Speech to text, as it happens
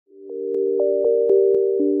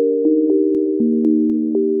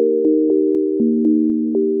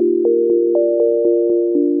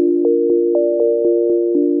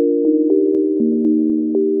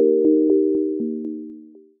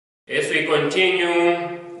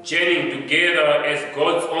continue journeying together as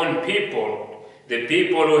God's own people, the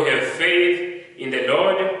people who have faith in the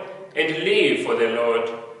Lord and live for the Lord,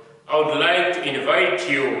 I would like to invite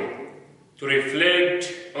you to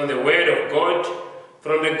reflect on the Word of God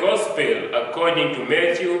from the Gospel according to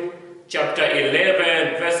Matthew chapter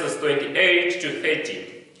 11 verses 28 to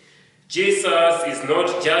 30. Jesus is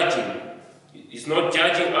not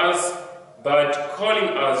judging us, but calling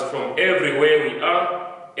us from everywhere we are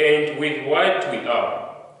and with what we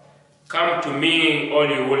are. Come to me, all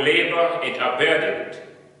you who labor and are burdened,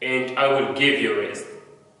 and I will give you rest.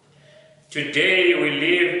 Today we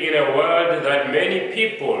live in a world that many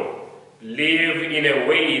people live in a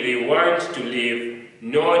way they want to live,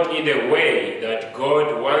 not in the way that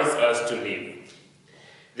God wants us to live.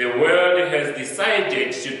 The world has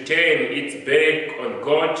decided to turn its back on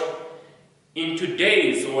God. In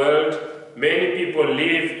today's world, many people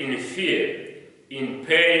live in fear, in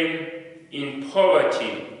pain, in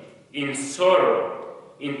poverty, in sorrow,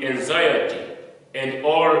 in anxiety, and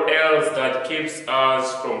all else that keeps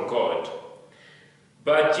us from God.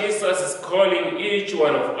 But Jesus is calling each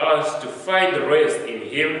one of us to find rest in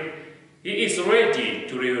Him. He is ready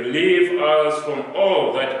to relieve us from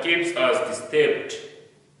all that keeps us disturbed.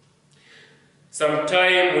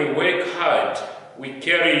 Sometimes we work hard, we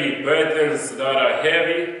carry burdens that are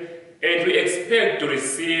heavy, and we expect to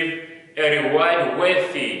receive a reward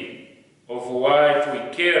worthy of what we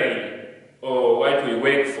carry or what we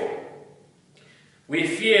work for. We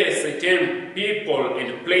fear certain people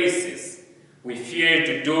and places. We fear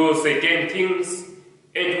to do certain things,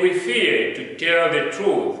 and we fear to tell the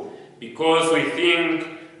truth because we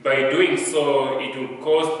think by doing so it will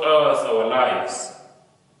cost us our lives.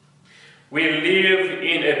 We live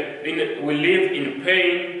in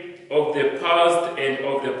pain of the past and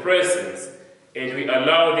of the present, and we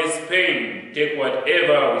allow this pain take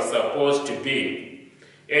whatever we're supposed to be.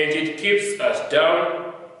 And it keeps us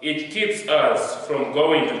down, it keeps us from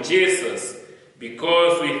going to Jesus,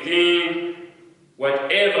 because we think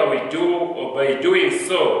whatever we do, or by doing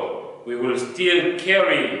so, we will still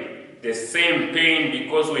carry the same pain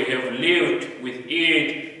because we have lived with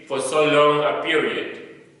it for so long a period.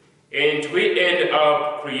 And we end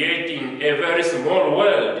up creating a very small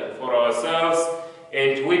world for ourselves,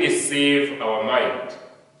 and we deceive our mind.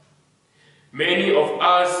 Many of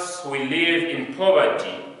us, we live in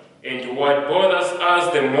poverty, and what bothers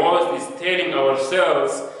us the most is telling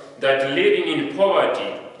ourselves that living in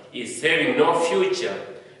poverty is having no future.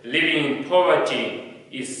 Living in poverty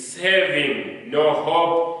is having no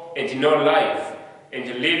hope and no life. And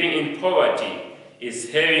living in poverty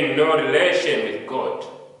is having no relation with God.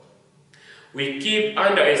 We keep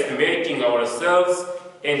underestimating ourselves,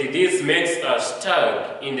 and this makes us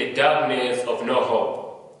stuck in the darkness of no hope.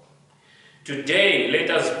 Today, let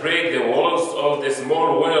us break the walls of the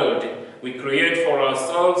small world we create for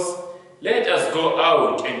ourselves. Let us go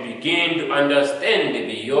out and begin to understand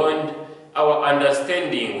beyond our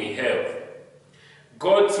understanding we have.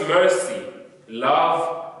 God's mercy,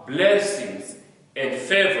 love, blessings, and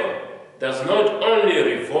favor does not only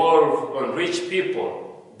revolve on rich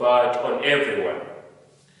people, but on everyone.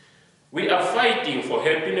 We are fighting for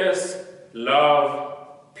happiness,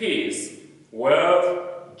 love, peace,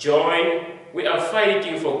 wealth, joy. We are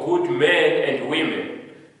fighting for good men and women.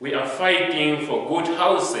 We are fighting for good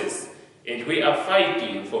houses, and we are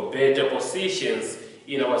fighting for better positions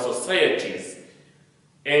in our societies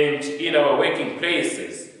and in our working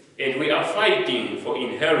places, and we are fighting for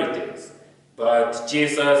inheritance. But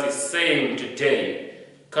Jesus is saying today,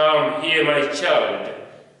 come here, my child,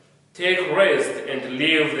 take rest and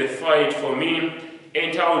leave the fight for me,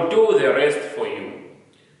 and I will do the rest for you.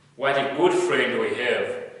 What a good friend we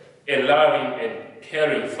have, a loving and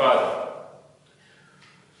caring Father.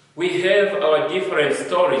 We have our different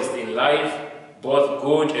stories in life, both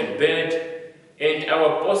good and bad, and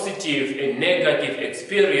our positive and negative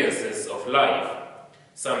experiences of life.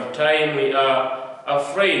 Sometimes we are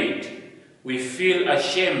afraid. We feel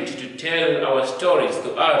ashamed to tell our stories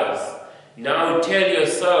to others. Now tell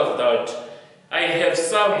yourself that I have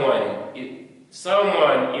someone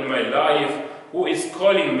in my life who is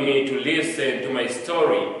calling me to listen to my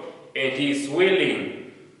story, and he is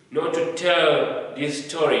willing not to tell this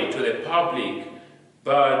story to the public,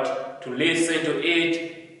 but to listen to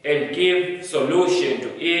it and give solution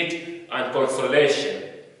to it and consolation.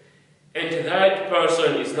 And that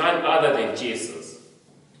person is none other than Jesus.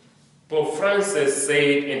 Pope Francis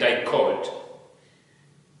said, and I quote,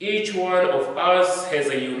 each one of us has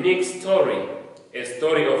a unique story, a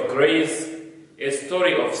story of grace, a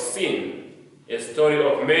story of sin, a story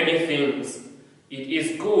of many things. It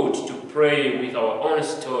is good to pray with our own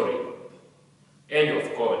story. and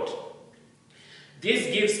of God.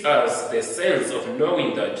 This gives us the sense of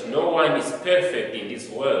knowing that no one is perfect in this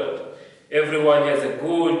world. Everyone has a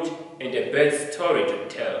good and a bad story to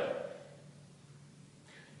tell.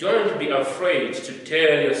 Don't be afraid to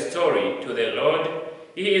tell your story to the Lord.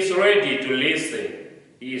 He is ready to listen.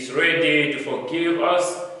 He is ready to forgive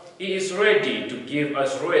us. He is ready to give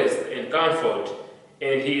us rest and comfort.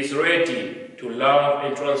 And He is ready to love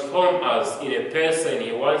and transform us in a person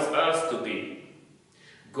He wants us to be.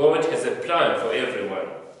 God has a plan for everyone.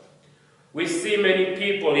 We see many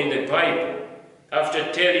people in the Bible,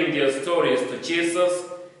 after telling their stories to Jesus,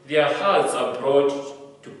 their hearts are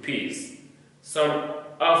brought to peace. Some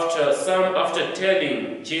after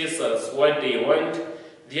telling Jesus what they want,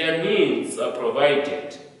 their needs are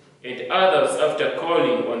provided. And others, after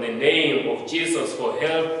calling on the name of Jesus for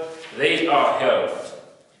help, they are helped.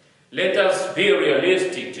 Let us be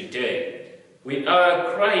realistic today. We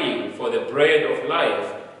are crying for the bread of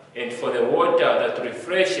life and for the water that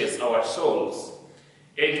refreshes our souls.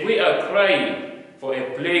 And we are crying for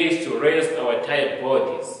a place to rest our tired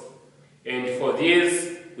bodies. And for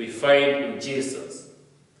this we find in Jesus.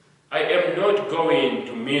 I am not going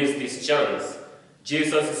to miss this chance.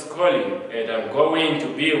 Jesus is calling, and I'm going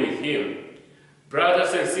to be with Him.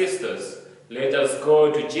 Brothers and sisters, let us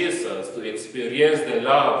go to Jesus to experience the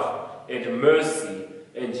love and mercy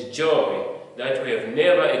and joy that we have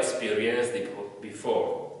never experienced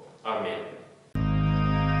before. Amen.